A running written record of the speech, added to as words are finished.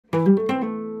I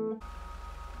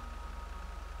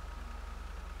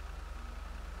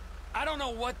don't know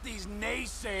what these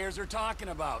naysayers are talking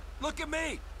about. Look at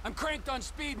me. I'm cranked on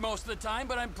speed most of the time,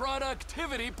 but I'm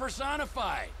productivity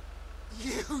personified.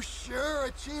 You sure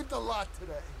achieved a lot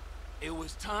today. It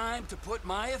was time to put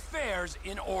my affairs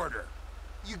in order.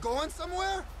 You going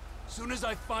somewhere? Soon as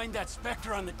I find that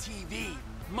Spectre on the TV,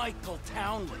 Michael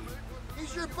Townley.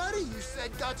 He's your buddy you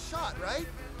said got shot, right?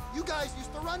 You guys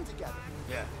used to run together.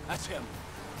 Yeah, that's him.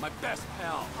 My best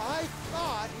pal. I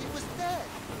thought he was dead.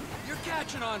 You're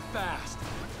catching on fast.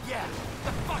 Yeah,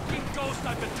 the fucking ghost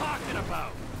I've been talking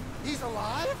about. He's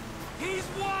alive? He's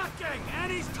walking,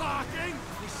 and he's talking.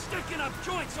 He's sticking up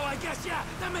joints, so I guess, yeah,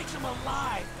 that makes him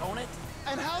alive, don't it?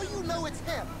 And how you know it's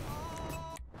him?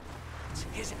 It's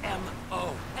his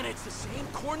M.O., and it's the same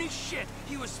corny shit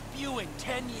he was spewing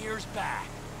 10 years back.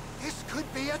 This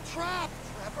could be a trap,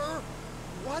 Trevor.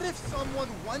 What if someone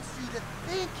wants you to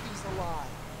think he's alive?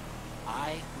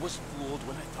 I was fooled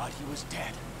when I thought he was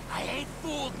dead. I ain't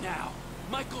fooled now.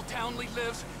 Michael Townley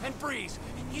lives and breathes.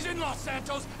 He's in Los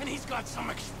Santos, and he's got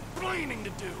some explaining to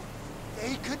do.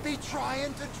 They could be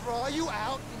trying to draw you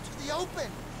out into the open.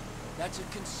 That's a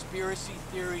conspiracy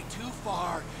theory too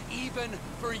far, even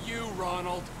for you,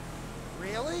 Ronald.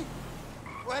 Really?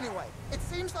 Well, anyway, it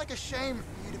seems like a shame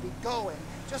for you to be going,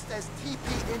 just as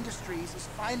TP Industries is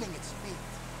finding its feet.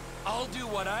 I'll do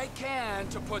what I can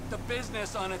to put the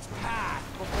business on its path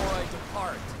before I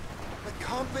depart. The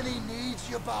company needs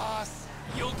you, boss.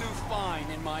 You'll do fine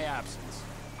in my absence.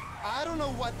 I don't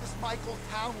know what this Michael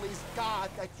Townley's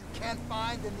got that you can't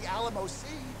find in the Alamo Sea.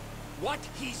 What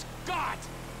he's got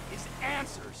is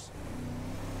answers.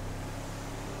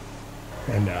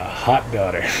 And a hot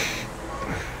daughter.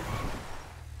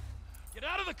 Get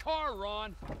out of the car,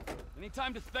 Ron. Any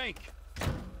time to think.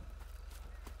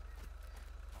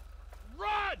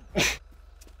 Run!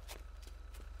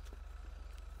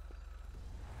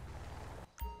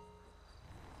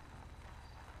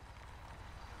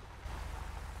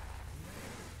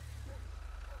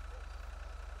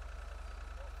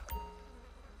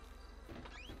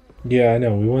 Yeah, I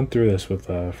know. We went through this with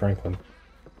Franklin.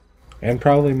 And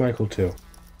probably Michael, too.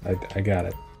 I got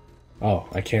it. Oh,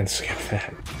 I can't skip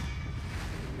that.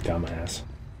 Dumbass.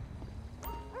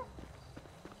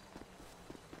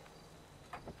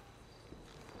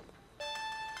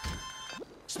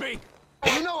 Speak!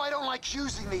 You know I don't like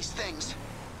using these things.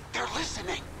 They're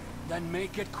listening. Then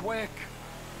make it quick.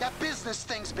 That business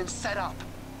thing's been set up.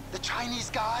 The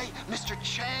Chinese guy, Mr.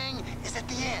 Chang, is at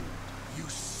the inn. You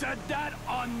said that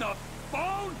on the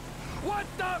phone? What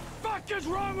the fuck is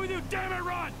wrong with you, damn it,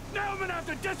 Ron? Now I'm gonna have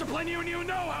to discipline you, and you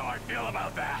know how I feel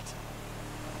about that.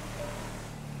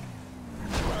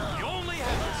 You only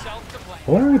have yourself to blame.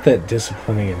 I wonder what that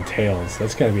disciplining entails.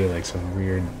 That's gotta be like some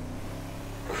weird,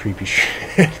 creepy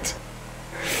shit.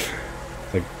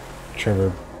 Like,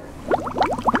 Trevor...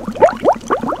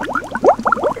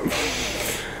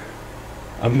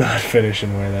 I'm not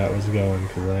finishing where that was going,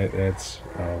 because that's...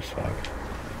 Oh, fuck.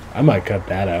 I might cut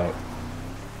that out.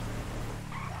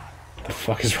 What the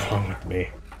fuck is wrong with me?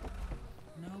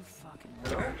 No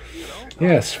fucking way.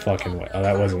 Yes, fucking way. Oh,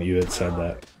 that wasn't you that said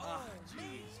that.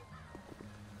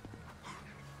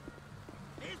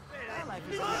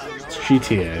 It's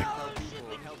GTA.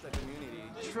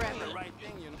 Trevor,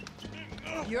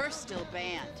 you're still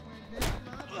banned.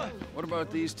 What about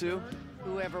these two?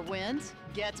 Whoever wins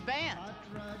gets banned.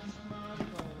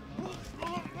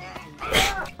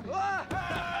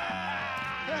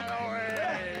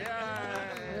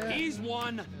 He's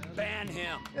one, ban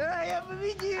him. I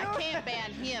can't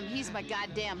ban him. He's my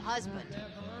goddamn husband.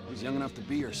 He's young enough to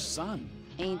be your son.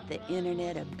 Ain't the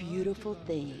internet a beautiful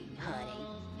thing, honey?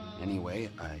 Anyway,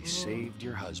 I saved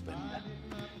your husband.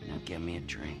 Now get me a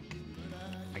drink.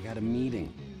 I got a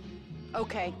meeting.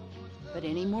 Okay, but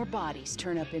any more bodies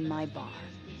turn up in my bar,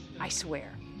 I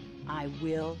swear, I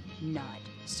will not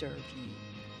serve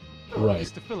you. Right.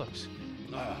 Mr. Phillips.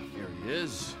 Here he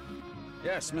is.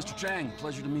 Yes, Mr. Chang,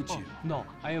 pleasure to meet you. No,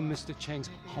 I am Mr. Chang's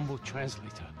humble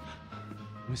translator.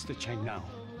 Mr. Chang now.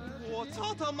 我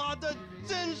操他妈的，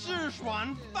真是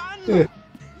爽翻了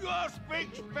You all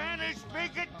speak Spanish,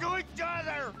 speak it to each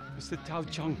other! Mr. Tao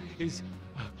Chung is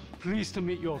pleased to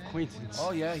meet your acquaintance.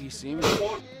 Oh yeah, he seems...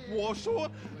 我说，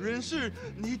人事，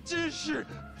你真是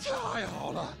太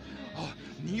好了！哦，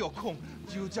你有空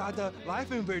就加的来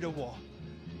分为的我，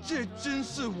这真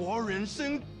是我人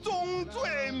生中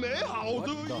最美好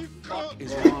的一刻。 What the fuck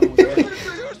is wrong with you?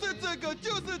 就是这个，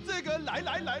就是这个，来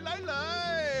来来来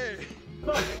来！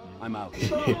 I'm out.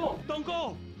 No, don't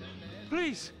go!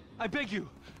 Please, I beg you.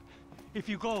 If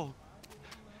you go,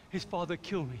 his father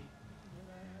kill me.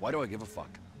 Why do I give a fuck?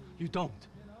 You don't.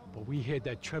 But we hear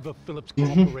that Trevor Phillips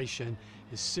Corporation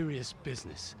is serious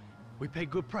business. We pay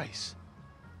good price.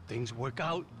 Things work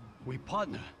out, we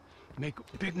partner. Make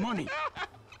big money.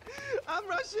 I'm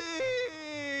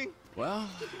rushing! Well,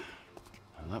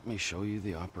 let me show you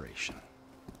the operation.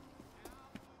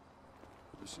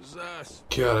 This is us.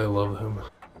 God, I love him.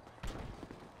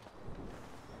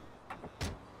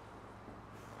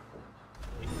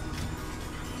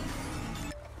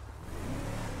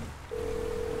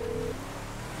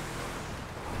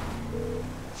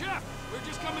 Chef, we're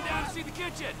just coming down to see the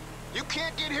kitchen. You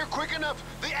can't get here quick enough.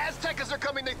 The Aztecas are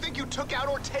coming. They think you took out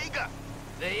Ortega.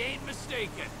 They ain't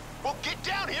mistaken. Well, get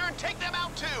down here and take them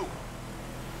out too.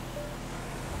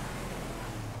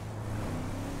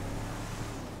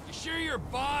 You sure your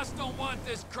boss don't want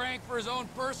this crank for his own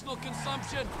personal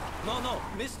consumption? No.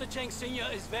 Mr. Cheng Sr.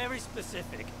 is very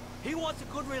specific. He wants a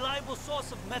good, reliable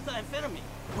source of methamphetamine.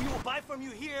 We will buy from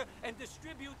you here and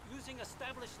distribute using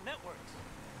established networks.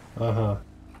 Uh-huh.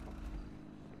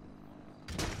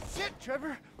 Shit,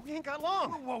 Trevor, we ain't got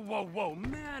long. Whoa,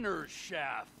 manners,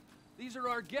 chef. These are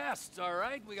our guests, all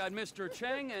right? We got Mr.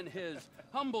 Cheng and his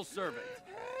humble servant.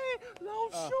 Hey, Lao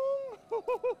Shung.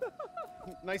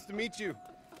 Nice to meet you.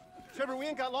 Trevor, we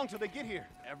ain't got long till they get here.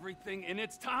 Everything in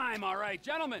its time, all right.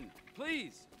 Gentlemen,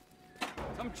 please,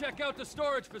 come check out the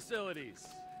storage facilities.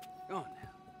 Go on now.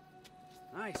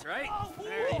 Nice, right?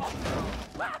 There you go.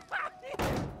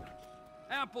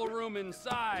 Ample room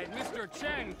inside. Mr.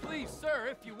 Cheng, please, sir,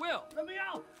 if you will. Let me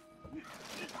out!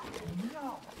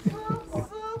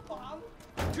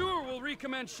 Tour will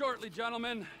recommence shortly,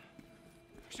 gentlemen.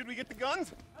 Should we get the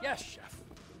guns? Yes, chef.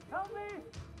 Help me!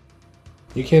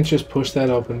 You can't just push that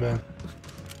open, man.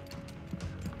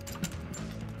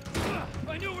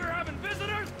 I knew we were having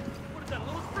visitors. What is that, a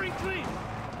little spring clean?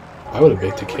 I would have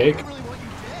baked a cake. I really want you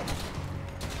dead.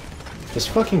 This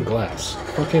fucking glass.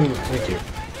 Fucking, thank you.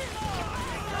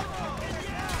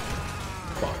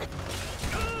 Fuck.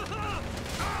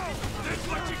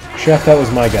 Chef, that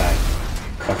was my guy.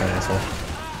 Fucking asshole.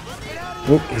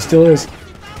 Oop, he still is.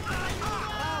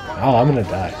 Oh, I'm gonna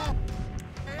die.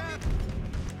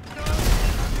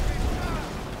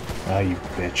 Ah, you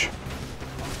bitch.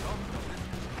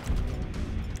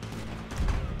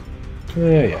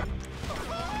 Yeah.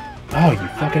 Oh, you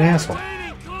fucking asshole.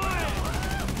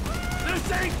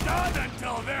 This ain't done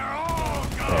until they're all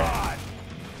gone.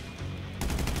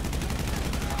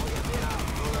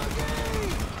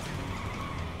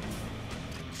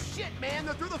 Shit, man,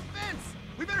 they're through the fence.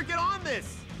 We better get on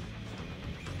this.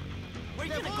 Where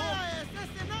you gonna go?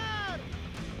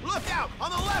 Look out,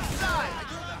 on the left side.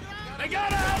 They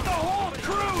gotta have the whole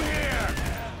crew here.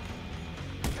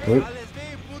 Oop.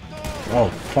 Oh,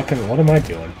 fucking, what am I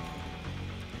doing?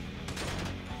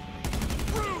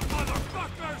 Rude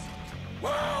motherfuckers!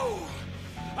 Whoa!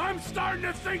 I'm starting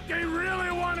to think they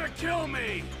really want to kill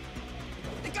me.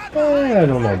 I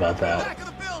don't know about that. Back of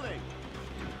the building.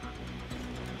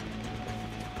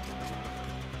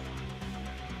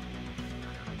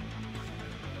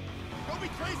 Don't be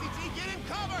crazy, G. Get in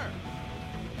cover.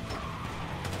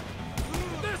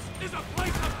 This is a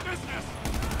place of business.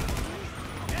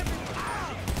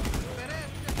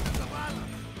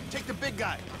 Take the big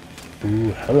guy.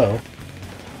 Ooh, hello.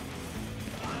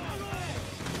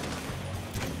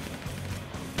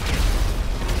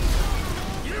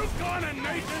 You've gone and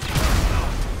made this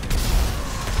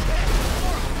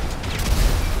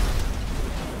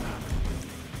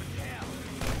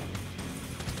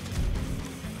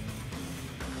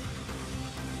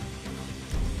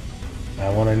I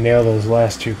want to nail those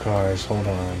last two cars. Hold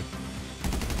on.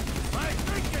 I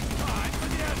think it's time for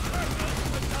the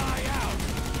asbestos to die out.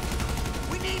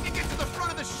 We need to get to the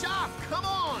front of the shop. Come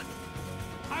on.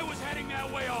 I was heading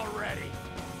that way already.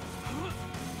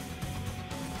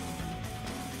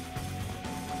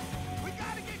 We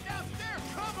gotta get downstairs.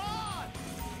 Come on.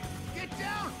 Get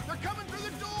down. They're coming through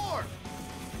the door.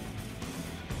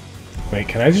 Wait,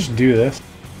 can I just do this?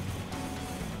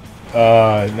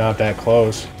 Not that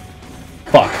close.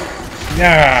 Fuck.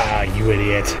 Ah, you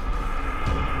idiot.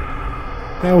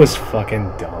 That was fucking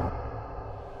dumb.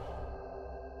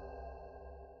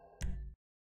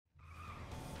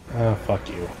 Ah, fuck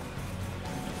you.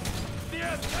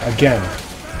 Again.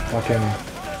 Fucking...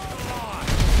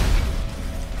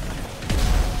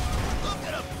 Look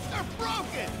at them. They're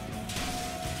broken.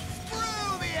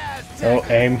 Screw the Aztecs. Oh,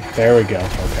 aim. There we go.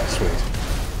 Okay, sweet.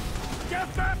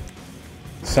 Get back!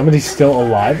 Somebody's still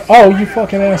alive? Oh, you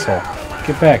fucking asshole.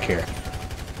 Get back here.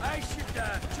 I should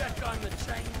check on the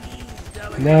Chinese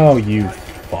delegation. No, you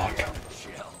fuck.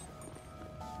 Chill.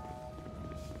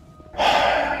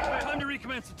 Time to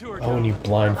recommence the tour. Oh, and you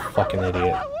blind fucking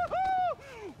idiot.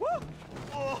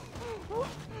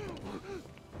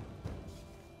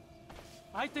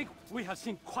 I think we have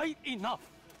seen quite enough.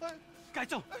 该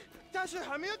正，但是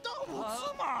还没有到5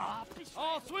次嘛。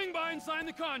 I'll swing by and sign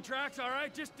the contracts, all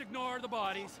right? Just ignore the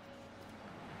bodies.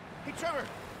 Hey, Trevor,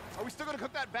 are we still gonna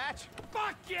cook that batch?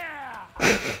 Fuck yeah!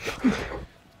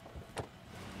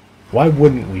 Why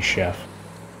wouldn't we, chef?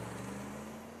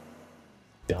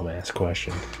 Dumbass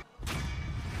question.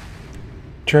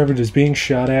 Trevor, does being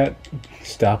shot at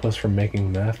stop us from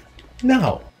making meth?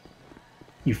 No!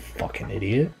 You fucking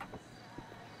idiot.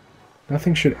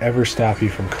 Nothing should ever stop you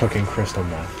from cooking crystal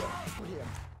meth.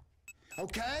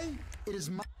 Okay? It is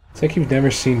my... It's like you've never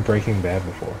seen Breaking Bad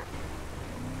before.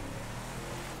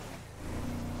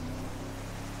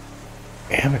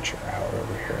 Amateur hour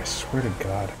over here, I swear to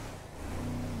God.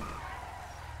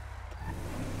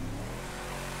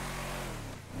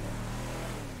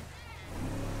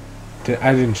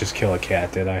 I didn't just kill a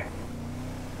cat, did I?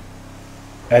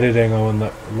 Editing, Owen,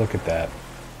 look at that.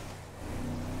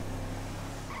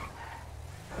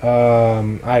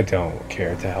 I don't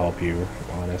care to help you,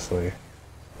 honestly.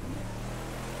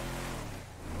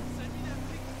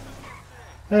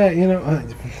 You know,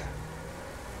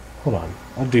 hold on.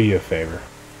 I'll do you a favor.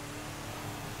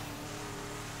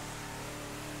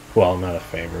 Well, not a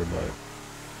favor, but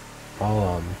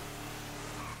I'll,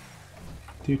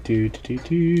 Oh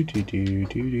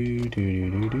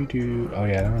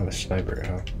yeah, I don't have a sniper,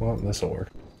 huh? Well, this'll work.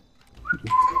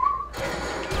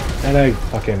 And I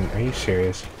fucking... Are you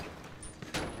serious?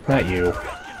 Not you.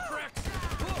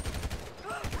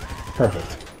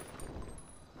 Perfect.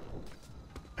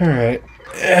 Alright.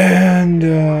 And,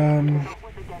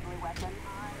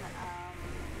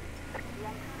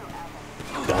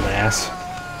 dumbass.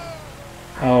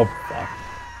 Oh, fuck.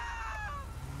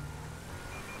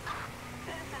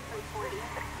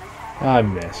 I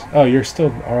miss. Oh, you're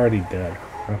still already dead.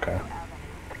 Okay.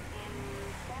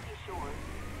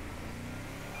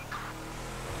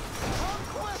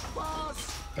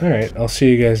 Alright, I'll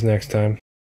see you guys next time.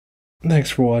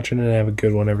 Thanks for watching and have a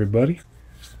good one, everybody.